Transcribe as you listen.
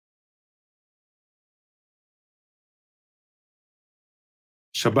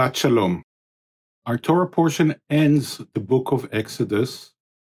Shabbat Shalom. Our Torah portion ends the book of Exodus,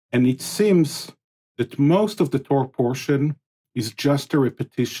 and it seems that most of the Torah portion is just a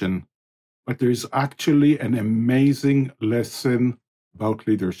repetition, but there is actually an amazing lesson about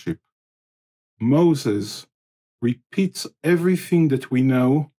leadership. Moses repeats everything that we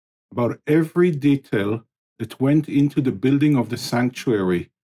know about every detail that went into the building of the sanctuary,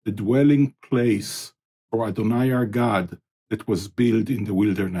 the dwelling place for Adonai our God that was built in the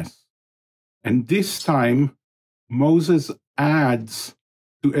wilderness. And this time, Moses adds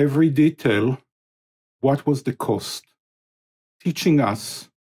to every detail what was the cost, teaching us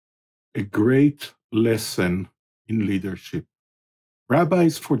a great lesson in leadership.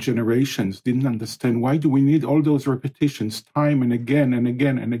 Rabbis for generations didn't understand, why do we need all those repetitions time and again and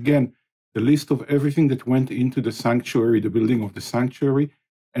again and again, the list of everything that went into the sanctuary, the building of the sanctuary,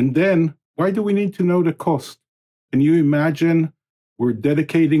 and then why do we need to know the cost? Can you imagine we're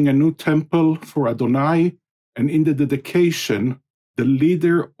dedicating a new temple for Adonai, and in the dedication, the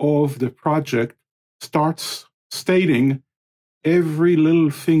leader of the project starts stating every little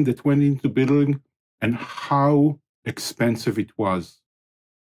thing that went into building and how expensive it was.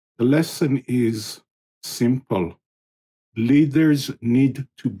 The lesson is simple. Leaders need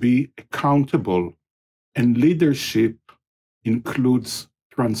to be accountable, and leadership includes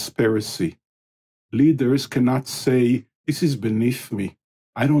transparency. Leaders cannot say, this is beneath me.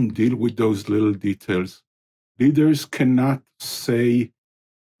 I don't deal with those little details. Leaders cannot say,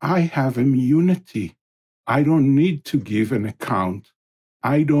 I have immunity. I don't need to give an account.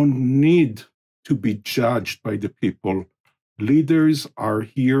 I don't need to be judged by the people. Leaders are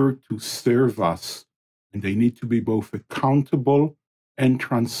here to serve us, and they need to be both accountable and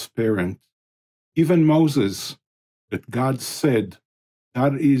transparent. Even Moses, that God said,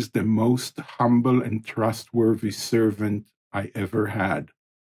 that is the most humble and trustworthy servant I ever had,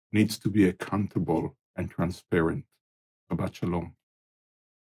 needs to be accountable and transparent. Shabbat Shalom.